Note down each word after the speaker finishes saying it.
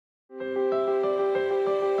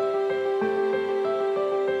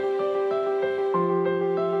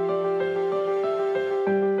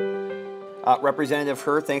Representative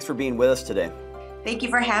Her, thanks for being with us today. Thank you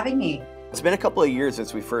for having me. It's been a couple of years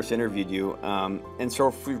since we first interviewed you, and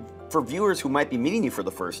so for viewers who might be meeting you for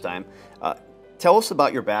the first time, tell us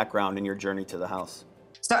about your background and your journey to the House.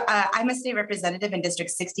 So I'm a state representative in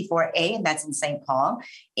District 64A, and that's in St. Paul.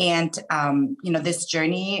 And, this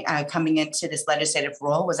journey coming into this legislative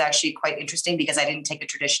role was actually quite interesting because I didn't take a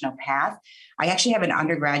traditional path. I actually have an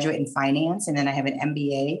undergraduate in finance, and then I have an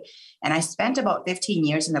MBA. And I spent about 15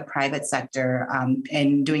 years in the private sector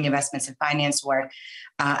and doing investments in finance work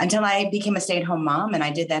until I became a stay-at-home mom. And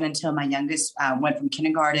I did that until my youngest went from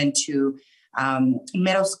kindergarten to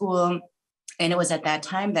middle school. And it was at that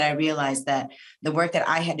time that I realized that the work that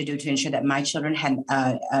I had to do to ensure that my children had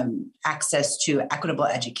access to equitable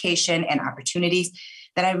education and opportunities,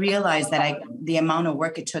 that I realized that the amount of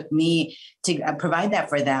work it took me to provide that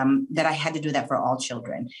for them, that I had to do that for all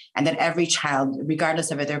children. And that every child,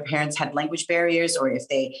 regardless of if their parents had language barriers or if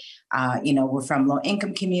they, were from low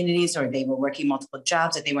income communities or they were working multiple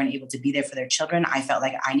jobs, that they weren't able to be there for their children, I felt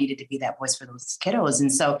like I needed to be that voice for those kiddos.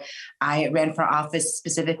 And so I ran for office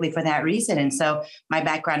specifically for that reason. And so my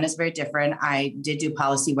background is very different. I did do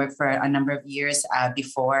policy work for a number of years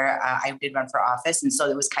before I did run for office. And so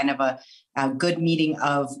it was kind of a good meeting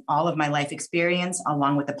of all of my life experience,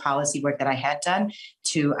 along with the policy work that I had done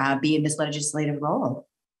to be in this legislative role.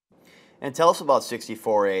 And tell us about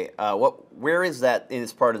 64A. Where is that in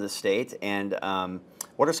this part of the state, and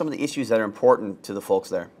what are some of the issues that are important to the folks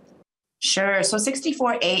there? Sure. So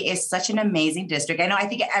 64A is such an amazing district. I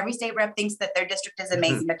think every state rep thinks that their district is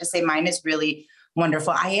amazing. I have to say mine is really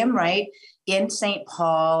wonderful. I am right in St.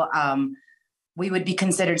 Paul. We would be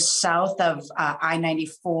considered south of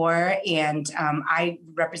I-94, and I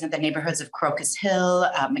represent the neighborhoods of Crocus Hill,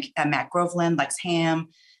 Matt Groveland, Lexham,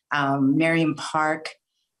 Merriam Park,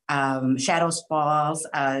 Shadows Falls,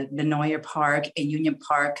 Lenoir Park, and Union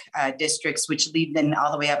Park districts, which lead then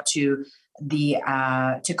all the way up to the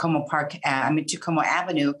Tacoma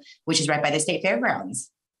Avenue, which is right by the state fairgrounds.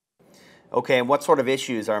 Okay, and what sort of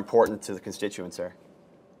issues are important to the constituents there?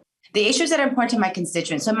 The issues that are important to my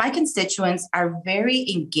constituents. So my constituents are very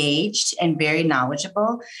engaged and very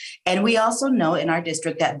knowledgeable. And we also know in our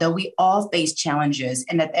district that though we all face challenges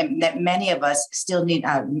and that many of us still need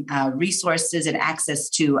resources and access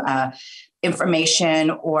to information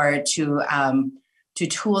or to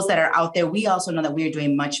tools that are out there, we also know that we are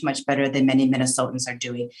doing much, much better than many Minnesotans are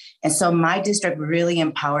doing. And so my district really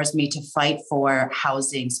empowers me to fight for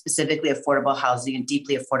housing, specifically affordable housing and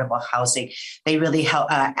deeply affordable housing. They really help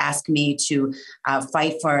ask me to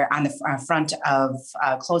fight for on the front of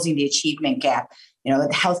closing the achievement gap. The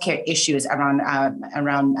healthcare issues around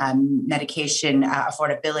medication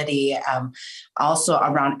affordability, also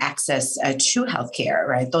around access to healthcare,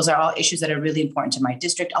 right? Those are all issues that are really important to my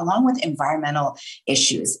district, along with environmental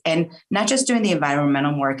issues. And not just doing the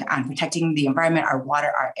environmental work on protecting the environment, our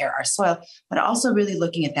water, our air, our soil, but also really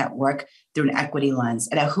looking at that work through an equity lens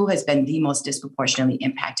and who has been the most disproportionately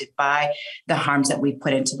impacted by the harms that we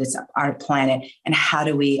put into our planet, and how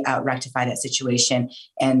do we rectify that situation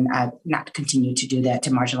and not continue to do that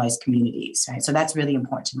to marginalized communities, right? So that's really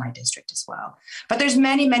important to my district as well. But there's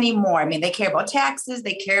many, many more. I mean, they care about taxes,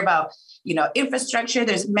 they care about infrastructure.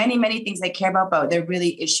 There's many, many things they care about, but they're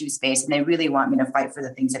really issue-based, and they really want me to fight for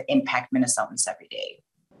the things that impact Minnesotans every day.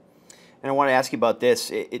 And I want to ask you about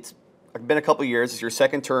this. It's been a couple of years. It's your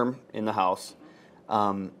second term in the House.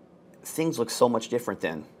 Things look so much different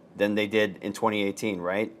than they did in 2018,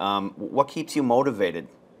 right? What keeps you motivated?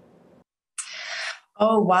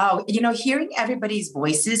 Oh, wow. Hearing everybody's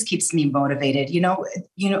voices keeps me motivated.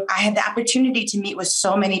 I had the opportunity to meet with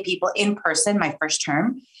so many people in person my first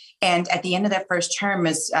term. And at the end of that first term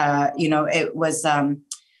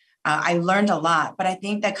I learned a lot, but I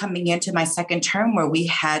think that coming into my second term where we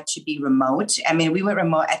had to be remote, we went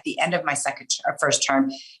remote at the end of my first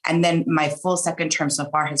term, and then my full second term so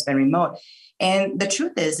far has been remote. And the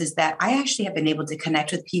truth is that I actually have been able to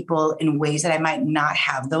connect with people in ways that I might not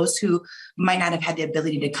have. Those who might not have had the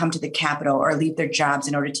ability to come to the Capitol or leave their jobs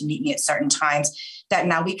in order to meet me at certain times, that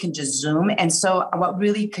now we can just Zoom. And so what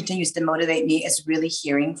really continues to motivate me is really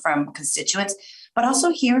hearing from constituents, but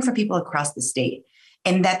also hearing from people across the state.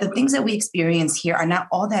 And that the things that we experience here are not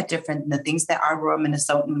all that different than the things that our rural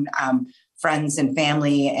Minnesotan friends and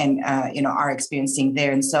family and are experiencing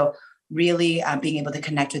there. And so really being able to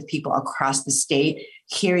connect with people across the state,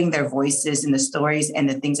 hearing their voices and the stories and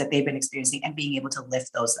the things that they've been experiencing, and being able to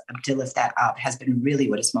lift that up has been really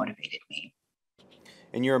what has motivated me.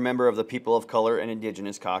 And you're a member of the People of Color and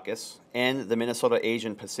Indigenous Caucus and the Minnesota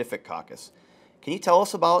Asian Pacific Caucus. Can you tell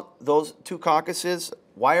us about those two caucuses?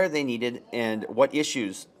 Why are they needed, and what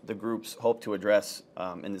issues the groups hope to address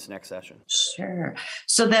in this next session? Sure.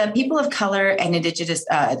 So the People of Color and Indigenous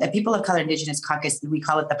Caucus, we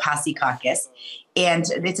call it the Posse Caucus. And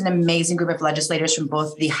it's an amazing group of legislators from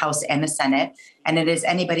both the House and the Senate. And it is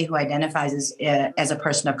anybody who identifies as a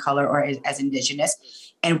person of color or as Indigenous.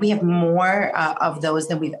 And we have more of those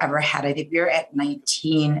than we've ever had. I think we're at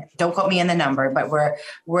 19. Don't quote me on the number, but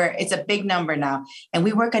it's a big number now. And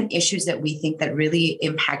we work on issues that we think that really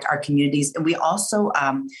impact our communities. And we also,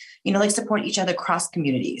 support each other across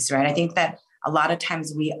communities, right? I think that a lot of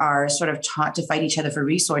times we are sort of taught to fight each other for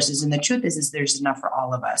resources. And the truth is there's enough for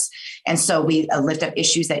all of us. And so we lift up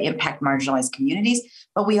issues that impact marginalized communities,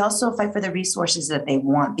 but we also fight for the resources that they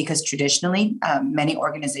want, because traditionally, many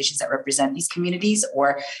organizations that represent these communities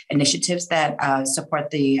or initiatives that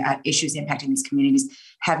support the issues impacting these communities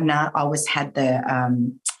have not always had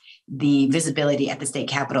the visibility at the state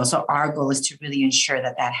capitol. So our goal is to really ensure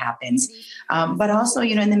that happens. But also,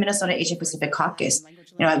 in the Minnesota Asian Pacific Caucus,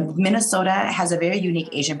 Minnesota has a very unique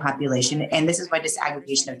Asian population, and this is why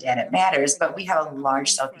disaggregation of data matters. But we have a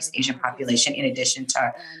large Southeast Asian population in addition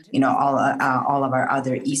to, all of our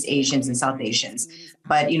other East Asians and South Asians.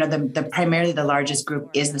 But primarily the largest group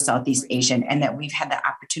is the Southeast Asian, and that we've had the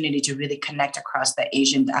opportunity to really connect across the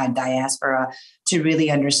Asian diaspora to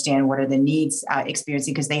really understand what are the needs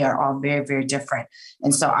experiencing, because they are all very, very different.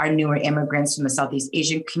 And so our newer immigrants from the Southeast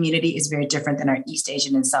Asian community is very different than our East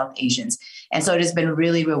Asian and South Asians. And so it has been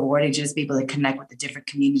really rewarding to just be able to connect with the different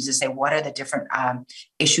communities to say, what are the different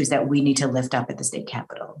issues that we need to lift up at the state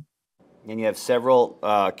capitol? And you have several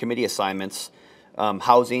committee assignments,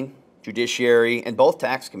 housing, judiciary, and both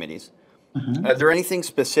tax committees. Mm-hmm. Are there anything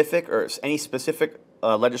specific or any specific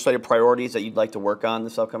legislative priorities that you'd like to work on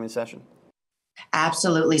this upcoming session?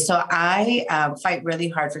 Absolutely. So I fight really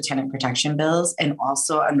hard for tenant protection bills, and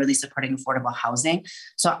also I'm really supporting affordable housing.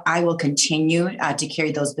 So I will continue to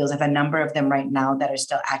carry those bills. I have a number of them right now that are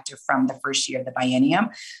still active from the first year of the biennium.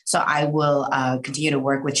 So I will continue to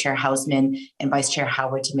work with Chair Hausman and Vice Chair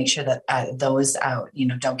Howard to make sure that those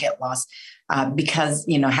don't get lost. Because,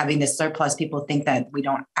 having this surplus, people think that we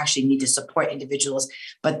don't actually need to support individuals.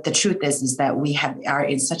 But the truth is that we are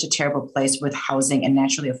in such a terrible place with housing and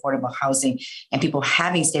naturally affordable housing and people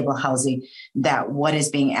having stable housing, that what is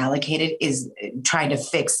being allocated is trying to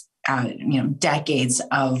fix decades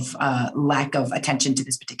of lack of attention to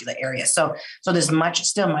this particular area. So there's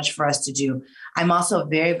still much for us to do. I'm also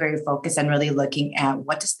very, very focused on really looking at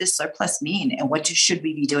what does this surplus mean and what should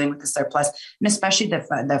we be doing with the surplus, and especially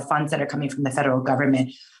the funds that are coming from the federal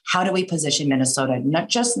government. How do we position Minnesota,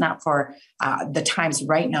 not for the times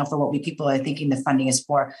right now for what people are thinking the funding is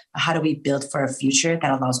for, but how do we build for a future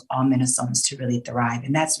that allows all Minnesotans to really thrive?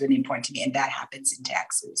 And that's really important to me, and that happens in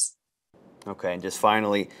taxes. Okay, and just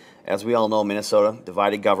finally, as we all know, Minnesota,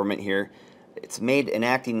 divided government here, it's made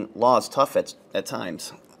enacting laws tough at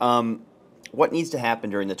times. What needs to happen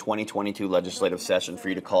during the 2022 legislative session for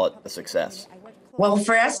you to call it a success? Well,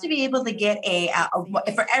 for us to be able to get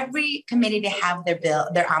for every committee to have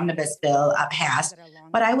their omnibus bill passed,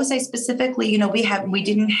 but I would say specifically, we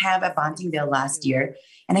didn't have a bonding bill last year,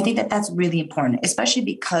 and I think that that's really important, especially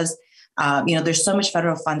because there's so much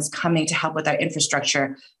federal funds coming to help with our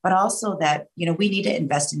infrastructure, but also that, we need to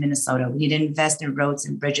invest in Minnesota. We need to invest in roads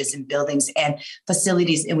and bridges and buildings and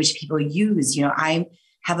facilities in which people use. I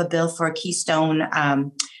have a bill for Keystone,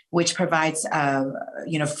 which provides,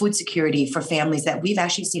 food security for families, that we've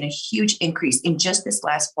actually seen a huge increase in just this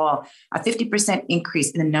last fall, a 50%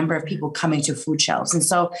 increase in the number of people coming to food shelves. And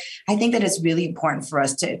so I think that it's really important for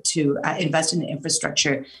us to invest in the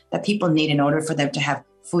infrastructure that people need in order for them to have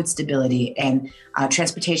food stability and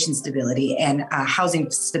transportation stability and housing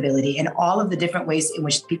stability and all of the different ways in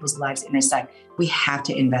which people's lives intersect. We have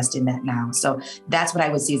to invest in that now. So that's what I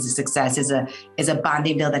would see as a success, is a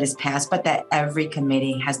bonding bill that is passed, but that every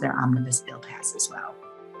committee has their omnibus bill passed as well.